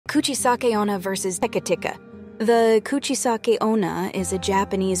Kuchisake-Onna vs. Teke Teke. The Kuchisake-Onna is a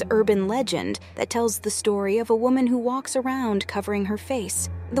Japanese urban legend that tells the story of a woman who walks around covering her face.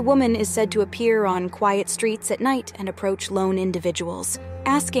 The woman is said to appear on quiet streets at night and approach lone individuals,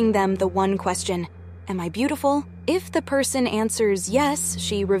 asking them the one question, "Am I beautiful?" If the person answers yes,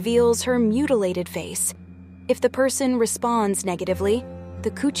 she reveals her mutilated face. If the person responds negatively, the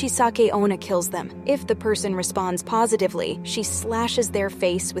Kuchisake-Onna kills them. If the person responds positively, she slashes their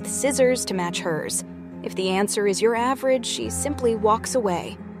face with scissors to match hers. If the answer is your average, she simply walks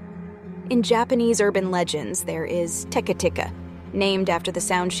away. In Japanese urban legends, there is Teke Teke, named after the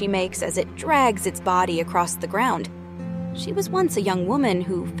sound she makes as it drags its body across the ground. She was once a young woman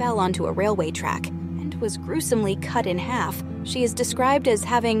who fell onto a railway track and was gruesomely cut in half. She is described as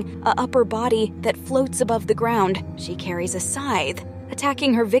having an upper body that floats above the ground. She carries a scythe,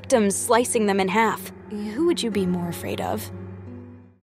 attacking her victims, slicing them in half. Who would you be more afraid of?